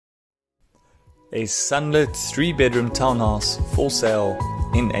A sunlit 3-bedroom townhouse for sale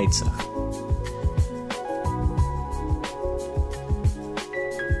in Uitzicht.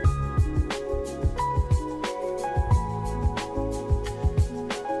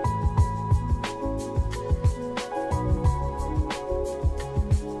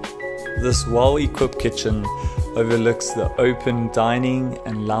 This well-equipped kitchen overlooks the open dining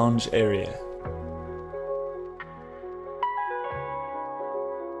and lounge area.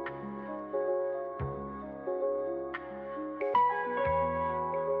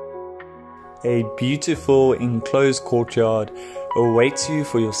 A beautiful enclosed courtyard awaits you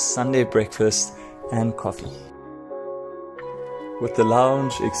for your Sunday breakfast and coffee. With the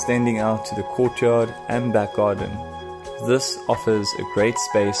lounge extending out to the courtyard and back garden, this offers a great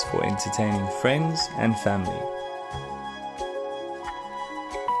space for entertaining friends and family.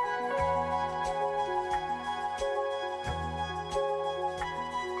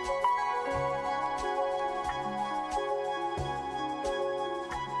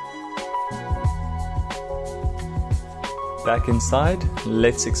 Back inside,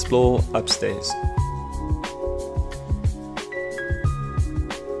 let's explore upstairs.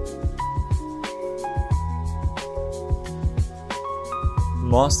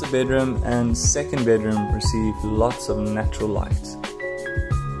 Master bedroom and second bedroom receive lots of natural light.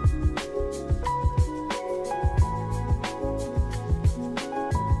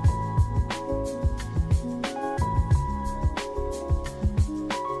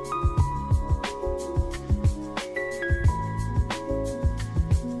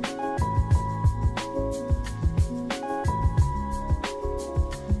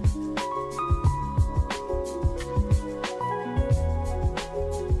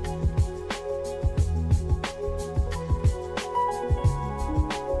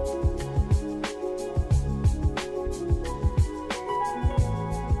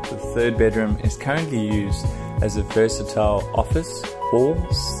 The third bedroom is currently used as a versatile office or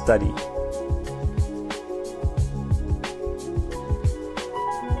study.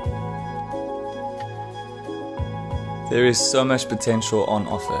 There is so much potential on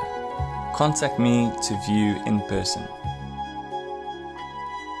offer. Contact me to view in person.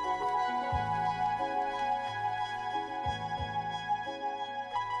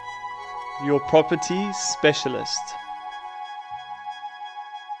 Your property specialist.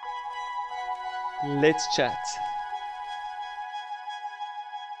 Let's chat.